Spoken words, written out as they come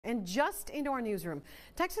And just into our newsroom,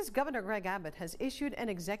 Texas Governor Greg Abbott has issued an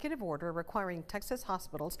executive order requiring Texas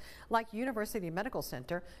hospitals like University Medical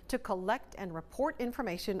Center to collect and report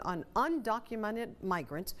information on undocumented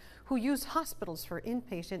migrants who use hospitals for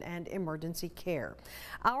inpatient and emergency care.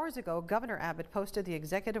 Hours ago, Governor Abbott posted the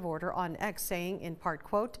executive order on X saying, in part,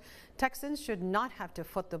 quote, "Texans should not have to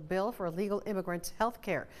foot the bill for illegal immigrants' health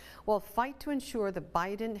care. We'll fight to ensure the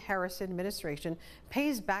Biden-Harris administration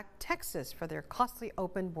pays back Texas for their costly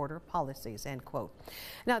open border policies," end quote.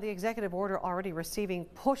 Now, the executive order already receiving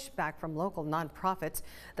pushback from local nonprofits.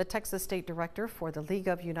 The Texas State Director for the League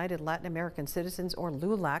of United Latin American Citizens, or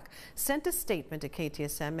LULAC, sent a statement to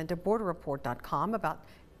KTSM and to borderreport.com about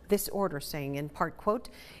this order, saying in part, quote,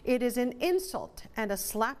 "It is an insult and a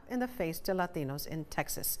slap in the face to Latinos in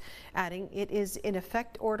Texas," adding it is in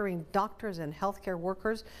effect ordering doctors and healthcare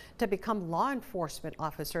workers to become law enforcement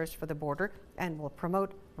officers for the border and will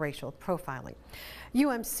promote racial profiling.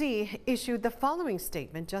 UMC issued the following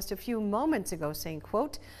statement just a few moments ago saying,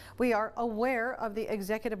 quote, "We are aware of the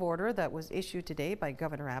executive order that was issued today by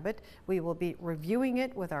Governor Abbott. We will be reviewing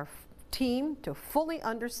it with our team to fully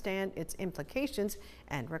understand its implications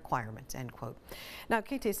and requirements," end quote. Now,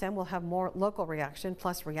 KTSM will have more local reaction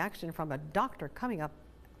plus reaction from a doctor coming up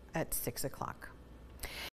at 6 o'clock.